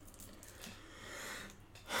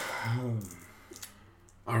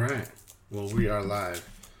All right. Well, we are live.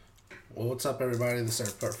 Well, what's up, everybody? This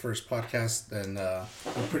is our first podcast, and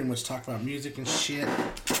we pretty much talk about music and shit.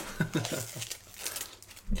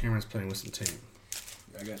 Cameron's playing with some tape.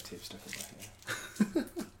 I got tape stuck in my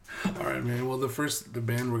hair. All right, man. Well, the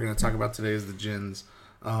band we're going to talk about today is the Jins.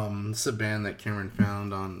 It's a band that Cameron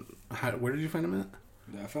found on... where did you find them at?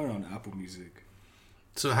 I found it on Apple Music.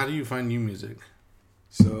 So how do you find new music?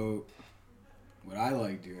 So, what I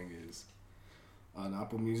like doing is, on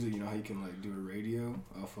Apple Music, you know how you can like do a radio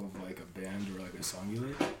off of like a band or like a song you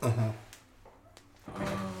like? Uh-huh.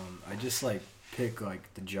 I just like pick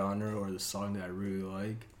like the genre or the song that I really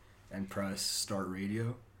like and press start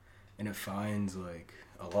radio, and it finds like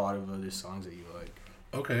a lot of other songs that you like.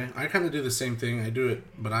 Okay. I kind of do the same thing. I do it,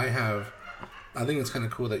 but I think it's kind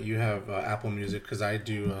of cool that you have Apple Music, because I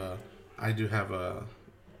do have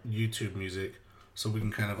YouTube Music, so we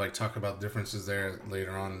can kind of like talk about differences there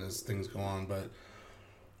later on as things go on. But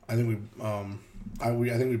I think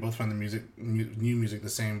I think we both find the new music the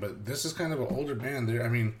same. But this is kind of an older band. I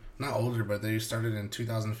mean, not older, but they started in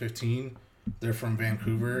 2015. They're from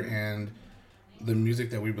Vancouver, and the music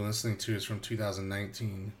that we've been listening to is from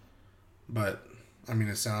 2019. But I mean,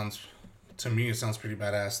 to me it sounds pretty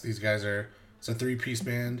badass. These guys it's a 3-piece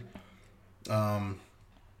band.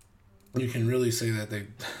 You can really say that they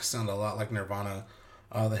sound a lot like Nirvana.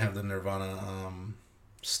 They have the Nirvana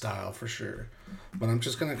style for sure. But I'm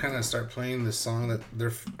just gonna kind of start playing this song that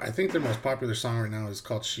I think their most popular song right now is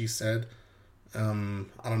called "She Said." I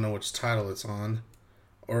don't know which title it's on,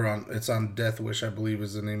 it's on Death Wish, I believe,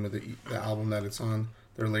 is the name of the album that it's on.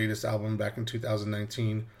 Their latest album back in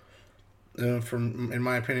 2019. In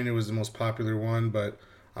my opinion, it was the most popular one, but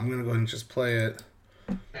I'm gonna go ahead and just play it.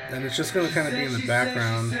 And it's just going to kind of be in the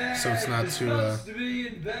background, so it's not too,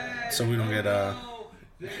 so we don't get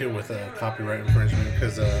hit with a copyright infringement,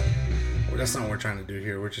 because that's not what we're trying to do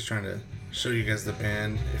here. We're just trying to show you guys the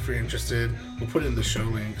band. If you're interested, we'll put in the show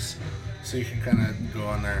links, so you can kind of go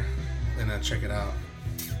on there and check it out.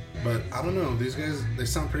 But I don't know, these guys, they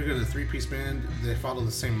sound pretty good. A 3-piece band. They follow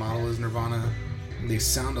the same model as Nirvana. They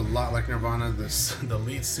sound a lot like Nirvana. The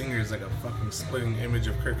lead singer is like a fucking splitting image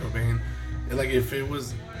of Kurt Cobain. Like, if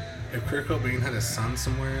Kurt Cobain had a son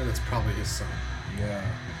somewhere, that's probably his son. Yeah.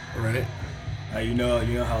 Right? You know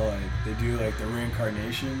how like they do like the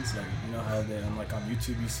reincarnations, like you know how they on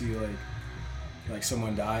YouTube you see like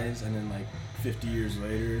someone dies and then like 50 years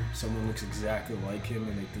later someone looks exactly like him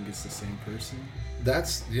and they think it's the same person.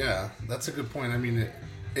 That's a good point. I mean,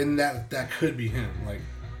 that could be him, like,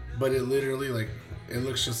 but it literally like it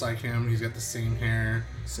looks just like him. He's got the same hair,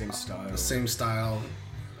 same style.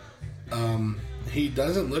 He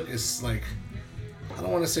doesn't look as like, I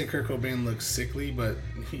don't want to say Kurt Cobain looks sickly, but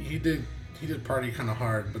he did party kind of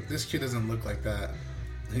hard. But this kid doesn't look like that.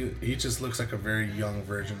 He just looks like a very young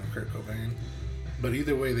version of Kurt Cobain. But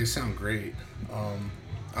either way, they sound great. I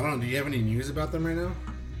don't know. Do you have any news about them right now?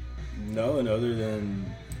 No, and other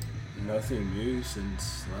than nothing new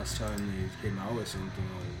since last time they came out with something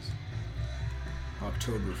was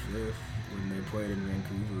October 5th when they played in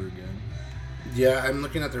Vancouver again. Yeah, I'm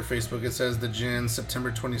looking at their Facebook. It says the Jins,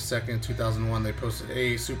 September 22nd, 2001. They posted,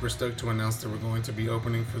 "Hey, super stoked to announce that we're going to be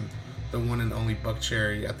opening for the one and only Buck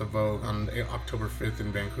Cherry at the Vogue on October 5th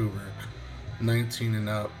in Vancouver. 19 and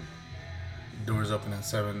up. Doors open at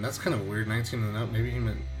 7. That's kind of weird. 19 and up. Maybe he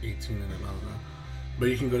meant 18 and up. I don't know. But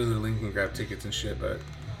you can go to the link and grab tickets and shit. But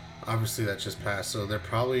obviously that just passed. So they're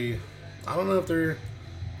probably... I don't know if they're...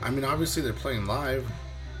 I mean, obviously they're playing live,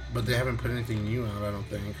 but they haven't put anything new out, I don't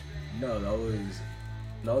think. No, that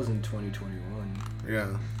was in 2021.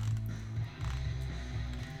 Yeah.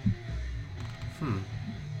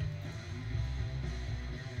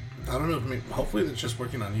 I don't know if hopefully they're just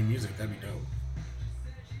working on new music. That'd be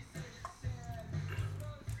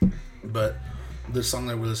dope. But the song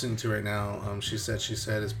that we're listening to right now, She Said,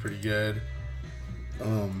 is pretty good.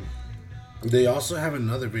 They also have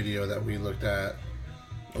another video that we looked at.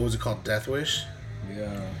 What was it called? Death Wish?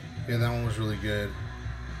 Yeah. Yeah, that one was really good.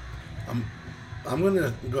 I'm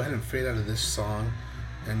gonna go ahead and fade out of this song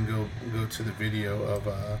and go to the video of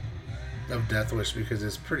Death Wish, because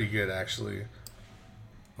it's pretty good actually.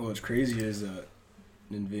 Well, what's crazy is that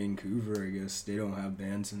in Vancouver, I guess they don't have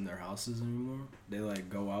bands in their houses anymore. They like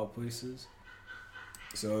go out places.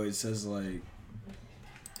 So it says like.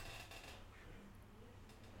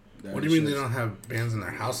 What do you mean they don't have bands in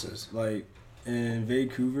their houses? Like in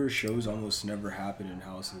Vancouver, shows almost never happen in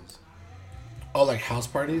houses. Oh, like house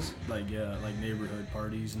parties? Like, yeah, like neighborhood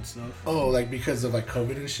parties and stuff. Oh, like because of like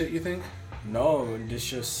COVID and shit, you think? No, it's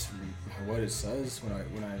just what it says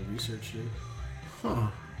when I researched it. Huh.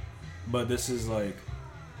 But this is like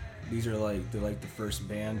these are like they're like the first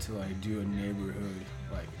band to like do a neighborhood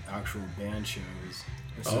like actual band shows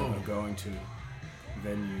instead of going to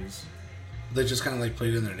venues. They just kind of like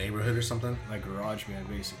played in their neighborhood or something? Like garage band,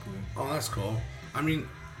 basically. Oh, that's cool. I mean,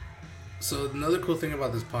 so another cool thing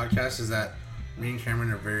about this podcast is that me and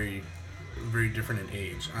Cameron are very, very different in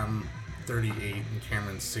age. I'm 38 and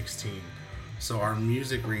Cameron's 16. So our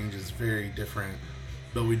music range is very different,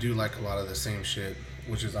 but we do like a lot of the same shit,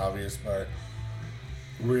 which is obvious, but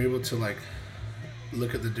we're able to like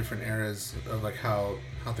look at the different eras of like how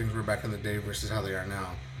things were back in the day versus how they are now.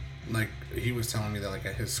 Like he was telling me that like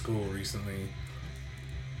at his school recently,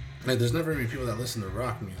 like there's not very many people that listen to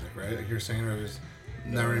rock music, right? Like you're saying there's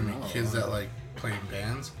not very many kids that like play in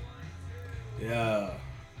bands. Yeah,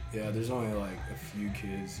 there's only like a few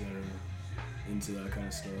kids that are into that kind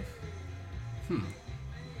of stuff.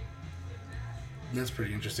 That's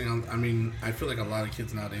pretty interesting. I mean, I feel like a lot of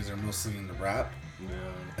kids nowadays are mostly into rap.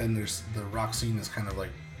 Yeah. And there's the rock scene is kind of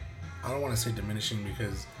like, I don't want to say diminishing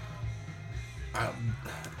because I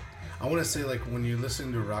want to say like when you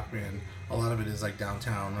listen to a rock band, a lot of it is like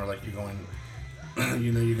downtown or like you're going,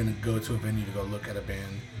 you know, you're going to go to a venue to go look at a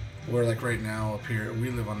band. Where like right now up here, we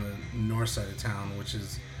live on the north side of town, which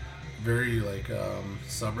is very like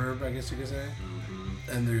suburb, I guess you could say.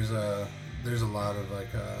 Mm-hmm. And there's a lot of like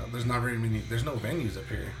there's not very many, there's no venues up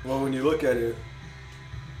here. Well, when you look at it,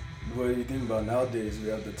 what do you think about nowadays? We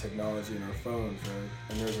have the technology in our phones, right?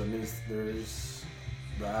 And there's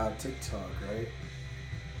the app TikTok, right?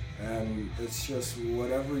 And it's just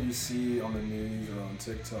whatever you see on the news or on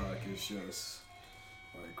TikTok is just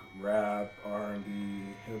like rap, R&B,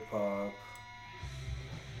 hip hop,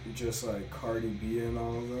 just like Cardi B and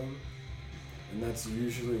all of them. And that's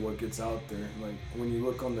usually what gets out there. Like when you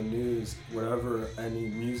look on the news, wherever any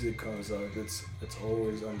music comes up, it's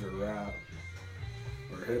always under rap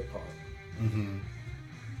or hip hop. Mm-hmm.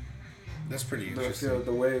 That's pretty interesting. But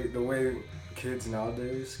the way kids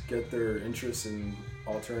nowadays get their interest in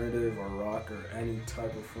alternative or rock or any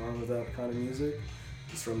type of form of that kind of music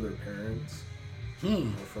is from their parents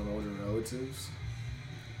or from older relatives.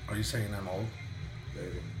 Are you saying I'm old?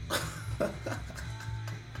 Maybe.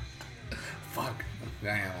 Fuck. I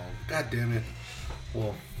am old. God damn it.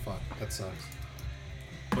 Well, fuck. That sucks.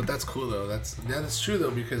 But that's cool though. That's true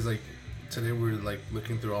though, because like today we're like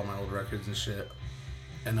looking through all my old records and shit.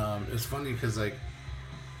 And it's funny because like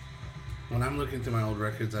when I'm looking through my old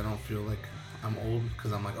records, I don't feel like I'm old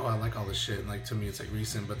because I'm like, oh, I like all this shit. And like to me, it's like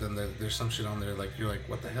recent. But then there's some shit on there like you're like,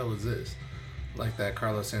 what the hell is this? Like that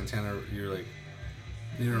Carlos Santana. You're like,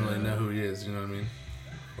 you don't really know who he is. You know what I mean?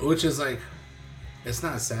 Which is like, it's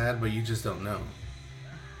not sad, but you just don't know.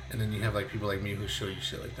 And then you have like people like me who show you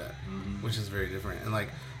shit like that, which is very different. And like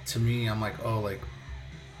to me, I'm like, oh, like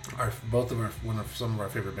some of our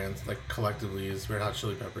favorite bands like collectively is Red Hot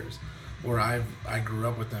Chili Peppers, where I grew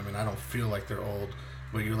up with them and I don't feel like they're old,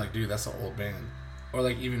 but you're like, dude, that's an old band. Or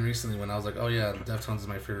like even recently when I was like, oh yeah, Deftones is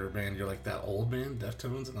my favorite band, you're like, that old band,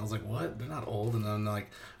 Deftones? And I was like, what? They're not old. And then like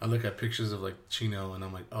I look at pictures of like Chino and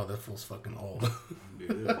I'm like, oh, that fool's fucking old.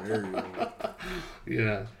 Dude, they're very old.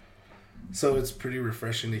 Yeah. So it's pretty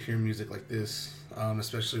refreshing to hear music like this,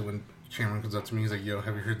 especially when Cameron comes up to me, he's like, yo,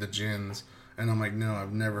 have you heard the Jins? And I'm like, no,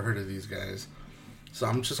 I've never heard of these guys. So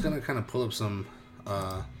I'm just going to kind of pull up some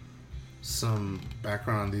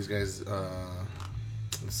background on these guys,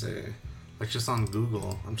 let's say, like just on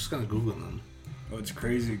Google. I'm just going to Google them. Oh, it's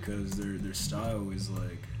crazy because their style is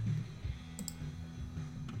like,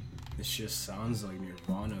 it just sounds like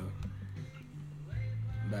Nirvana.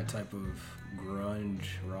 That type of grunge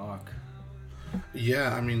rock.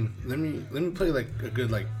 Yeah, I mean, let me play like a good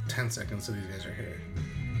like 10 seconds so these guys are here.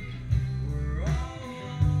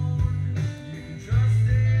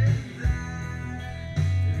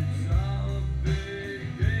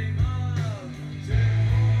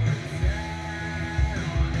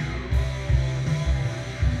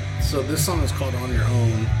 So this song is called On Your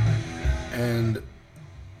Own, and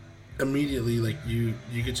immediately like you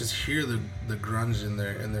could just hear the grunge in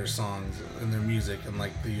their songs and their music, and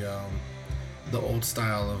like the old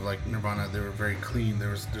style of like Nirvana. They were very clean.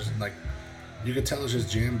 There's like, you could tell it's just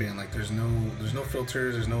jam band. Like there's no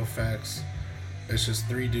filters, there's no effects. It's just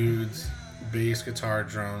three dudes, bass, guitar,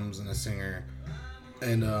 drums, and a singer.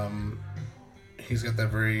 And he's got that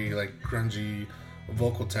very like grungy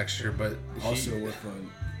vocal texture, but also with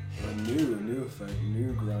a new effect,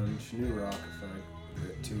 new grunge, new rock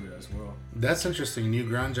effect to it as well. That's interesting. New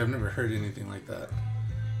grunge. I've never heard anything like that.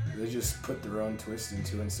 They just put their own twist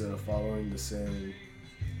into it instead of following the same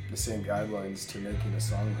guidelines to making a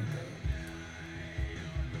song like that.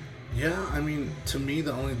 Yeah, I mean, to me,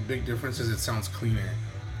 the only big difference is it sounds cleaner.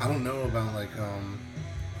 I don't know about like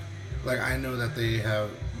like I know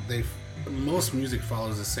that most music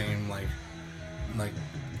follows the same like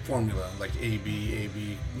formula, like A B,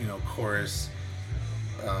 you know, chorus,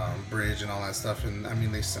 bridge, and all that stuff. And I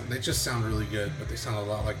mean, they just sound really good, but they sound a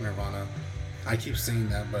lot like Nirvana. I keep saying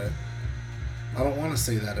that, but I don't want to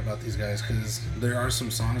say that about these guys, because there are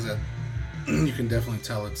some songs that you can definitely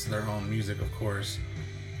tell it's their own music, of course.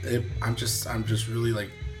 I'm just really like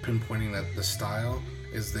pinpointing that the style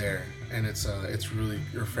is there, and it's really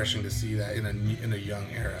refreshing to see that in a young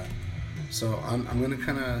era. So I'm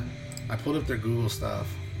gonna I pulled up their Google stuff,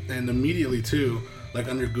 and immediately too, like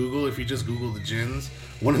under Google, if you just Google the Jins,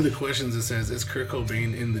 one of the questions it says, is Kurt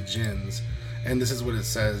Cobain in the Jins? And this is what it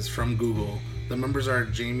says from Google. The members are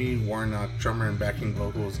Jamie Warnock, drummer and backing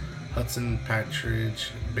vocals, Hudson Patridge,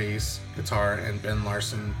 bass, guitar, and Ben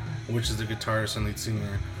Larson, which is the guitarist and lead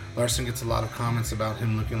singer. Larson gets a lot of comments about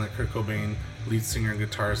him looking like Kurt Cobain, lead singer and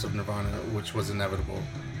guitarist of Nirvana, which was inevitable.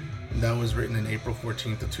 That was written in April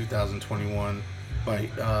 14th of 2021 by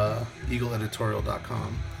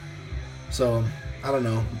EagleEditorial.com. So, I don't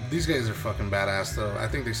know. These guys are fucking badass, though. I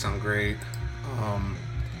think they sound great.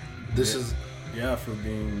 Yeah, for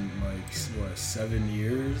being like 7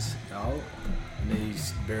 years out, and they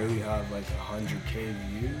barely have like 100K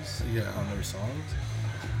views on their songs.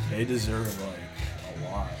 They deserve like a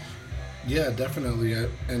lot. Yeah, definitely.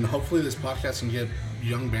 And hopefully this podcast can get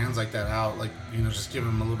young bands like that out, like, you know, just give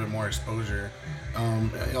them a little bit more exposure.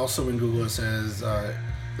 Also in Google it says,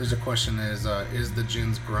 there's a question is the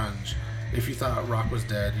Jins grunge? If you thought rock was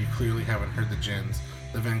dead, you clearly haven't heard the Jins.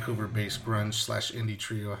 The Vancouver-based grunge/indie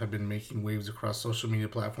trio have been making waves across social media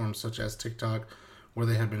platforms such as TikTok, where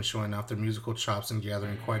they have been showing off their musical chops and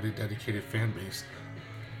gathering quite a dedicated fan base.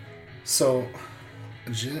 So,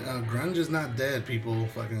 grunge is not dead, people.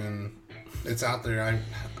 Fucking, it's out there.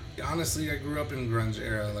 Honestly, I grew up in grunge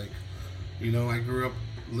era. Like, you know, I grew up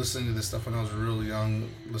listening to this stuff when I was real young,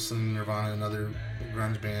 listening to Nirvana and other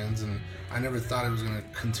grunge bands, and I never thought it was going to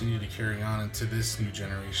continue to carry on into this new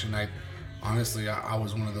generation. Honestly, I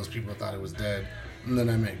was one of those people that thought it was dead. And then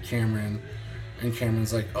I met Cameron, and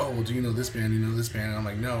Cameron's like, oh, well, do you know this band? You know this band? And I'm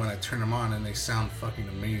like, no. And I turn them on, and they sound fucking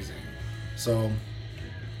amazing. So,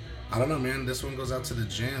 I don't know, man. This one goes out to the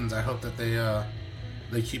Jins. I hope that they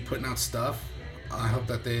keep putting out stuff. I hope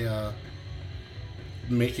that they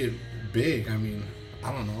make it big. I mean,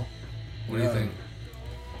 I don't know. What do you think?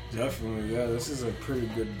 Definitely, yeah. This is a pretty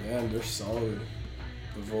good band. They're solid.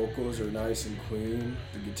 The vocals are nice and clean.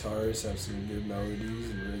 The guitarists have some good melodies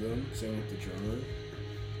and rhythm. Same with the drummer.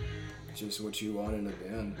 Just what you want in a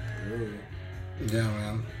band, really. Yeah,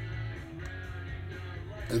 man.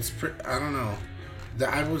 It's I don't know.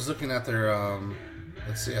 I was looking at their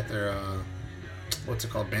what's it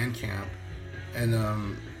called, Bandcamp, and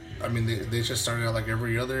I mean they just started out like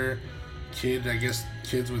every other kid, I guess,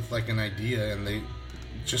 kids with like an idea, and they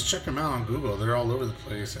just check them out on Google. They're all over the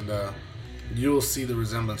place, and you'll see the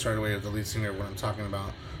resemblance right away of the lead singer of what I'm talking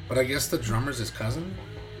about. But I guess the drummer's his cousin?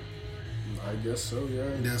 I guess so,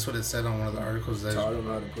 yeah. That's what it said on one of the articles. Taught him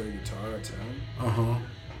how to play guitar at 10. Uh-huh.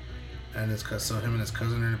 And so him and his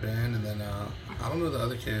cousin are in a band, and then I don't know the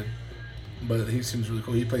other kid, but he seems really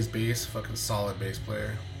cool. He plays bass, fucking solid bass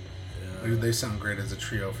player. Yeah. They sound great as a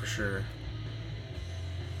trio for sure.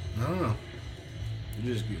 I don't know.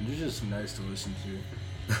 They're just nice to listen to.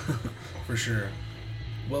 For sure.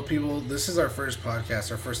 Well, people, this is our first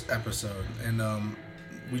podcast, our first episode, and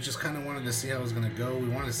we just kind of wanted to see how it was going to go. We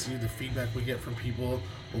wanted to see the feedback we get from people.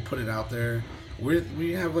 We'll put it out there.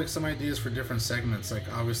 We have like some ideas for different segments. Like,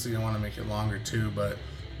 obviously, I want to make it longer too, but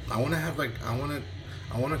I want to have like I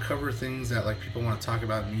want to cover things that like people want to talk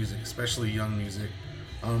about in music, especially young music.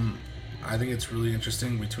 I think it's really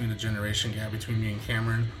interesting between the generation gap between me and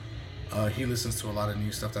Cameron. He listens to a lot of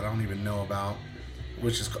new stuff that I don't even know about,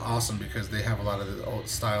 which is awesome because they have a lot of the old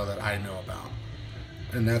style that I know about,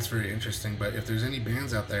 and that's very interesting. But if there's any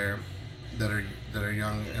bands out there that are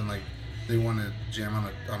young and like they want to jam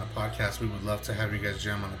on a podcast, we would love to have you guys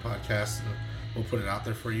jam on the podcast, and we'll put it out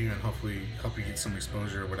there for you and hopefully help you get some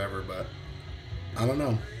exposure or whatever. But I don't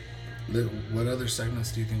know, what other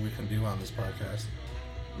segments do you think we can do on this podcast?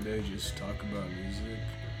 They just talk about music,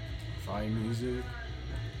 find music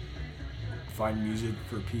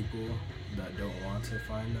for people that don't want to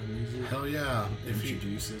find that music. Hell yeah.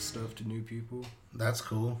 Introduce this stuff to new people. That's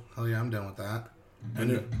cool. Hell yeah, I'm done with that.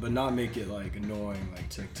 But not make it like annoying like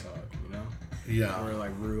TikTok, you know? Yeah. Or it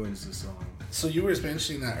like ruins the song. So you were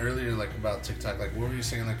mentioning that earlier, like about TikTok. Like, what were you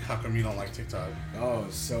saying? Like, how come you don't like TikTok? Oh,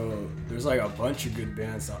 so there's like a bunch of good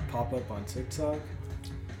bands that pop up on TikTok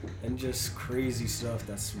and just crazy stuff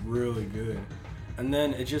that's really good. And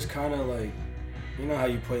then it just kind of like you know how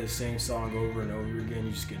you play the same song over and over again,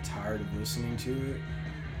 you just get tired of listening to it?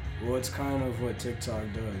 Well, it's kind of what TikTok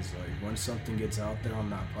does. Like, when something gets out there on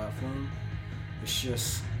that platform, it's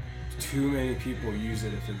just too many people use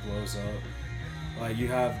it if it blows up. Like, you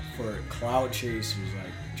have for cloud chasers,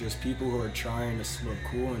 like just people who are trying to look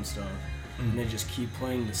cool and stuff, and they just keep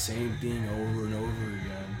playing the same thing over and over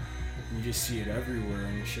again. And you just see it everywhere,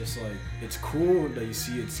 and it's just like, it's cool that you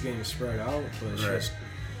see it's getting spread out, but it's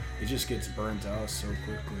it just gets burnt out so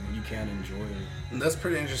quickly. You can't enjoy it. And that's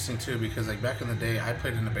pretty interesting too, because like back in the day, I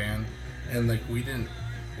played in a band, and like we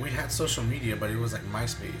had social media, but it was like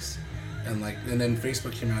MySpace. And then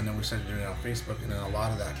Facebook came out, and then we started doing it on Facebook, and then a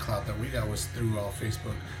lot of that clout that we got was through all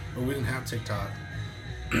Facebook, but we didn't have TikTok.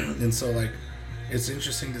 And so like, it's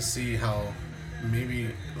interesting to see how maybe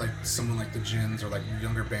like someone like the Jins or like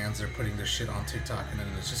younger bands are putting their shit on TikTok, and then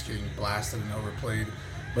it's just getting blasted and overplayed.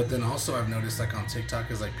 But then also I've noticed like on TikTok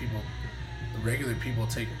is like regular people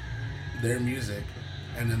take their music,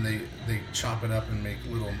 and then they chop it up and make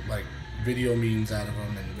little like video memes out of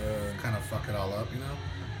them and kind of fuck it all up, you know?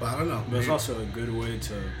 But I don't know. But it's also a good way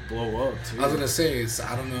to blow up too. I was gonna say,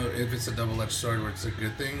 I don't know if it's a double-edged sword where it's a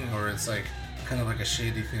good thing, or it's like kind of like a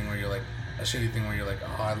shady thing where you're like,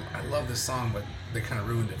 oh, I love this song, but they kind of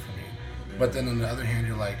ruined it for me. Yeah. But then on the other hand,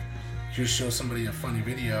 you're like, you show somebody a funny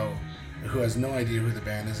video who has no idea who the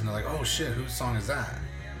band is, and they're like, oh shit, whose song is that?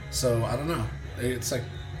 So I don't know. It's like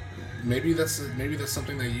maybe that's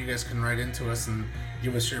something that you guys can write into us and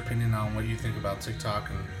give us your opinion on what you think about TikTok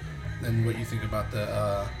and what you think about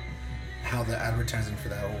the how the advertising for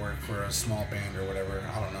that will work for a small band or whatever.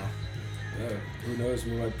 I don't know. Yeah, who knows?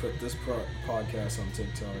 We might put this podcast on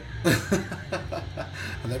TikTok.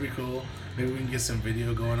 That'd be cool. Maybe we can get some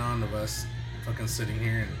video going on of us fucking sitting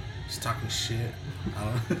here and just talking shit. I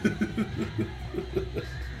don't know.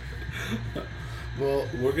 Well,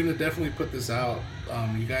 we're gonna definitely put this out.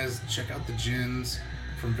 You guys check out the Jins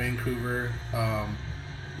from Vancouver.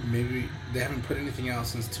 Maybe they haven't put anything out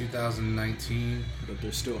since 2019, but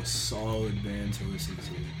they're still a solid band to listen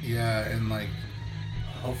to. Yeah, and like,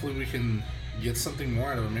 hopefully we can get something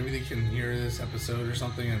more out of it. Maybe they can hear this episode or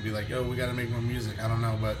something and be like, "Yo, we gotta make more music." I don't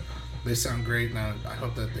know, but they sound great, and I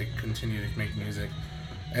hope that they continue to make music.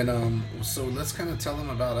 And so let's kind of tell them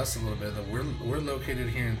about us a little bit. That we're located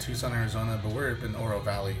here in Tucson, Arizona, but we're up in Oro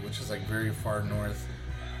Valley, which is like very far north,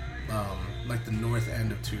 like the north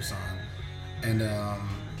end of Tucson. And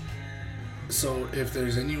so if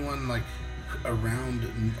there's anyone like around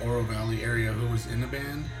Oro Valley area who was in a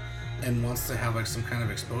band and wants to have like some kind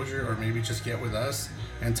of exposure, or maybe just get with us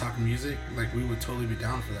and talk music, like we would totally be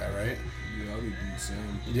down for that, right? Yeah, that would be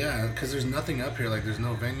insane. Yeah, because there's nothing up here, like there's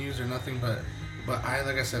no venues or nothing, but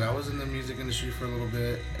like I said, I was in the music industry for a little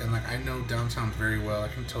bit, and like I know downtown very well. I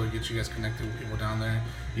can totally get you guys connected with people down there,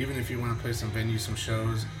 even if you want to play some venues, some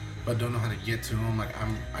shows, but don't know how to get to them. Like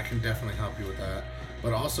I can definitely help you with that.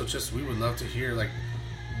 But also, just we would love to hear, like,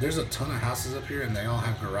 there's a ton of houses up here and they all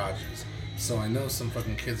have garages. So I know some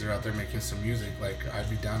fucking kids are out there making some music. Like, I'd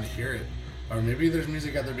be down to hear it. Or maybe there's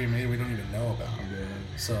music out there being made we don't even know about. Yeah.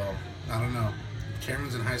 So I don't know.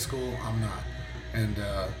 Cameron's in high school, I'm not. And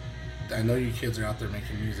I know you kids are out there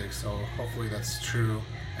making music, so hopefully that's true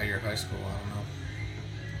at your high school. I don't know.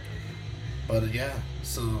 But yeah,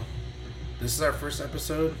 so this is our first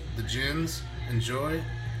episode, the Jins. Enjoy.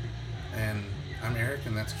 And I'm Eric,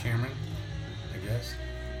 and that's Cameron, I guess.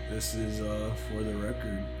 This is For the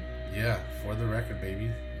Record. Yeah, For the Record, baby.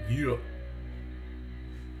 Yeah.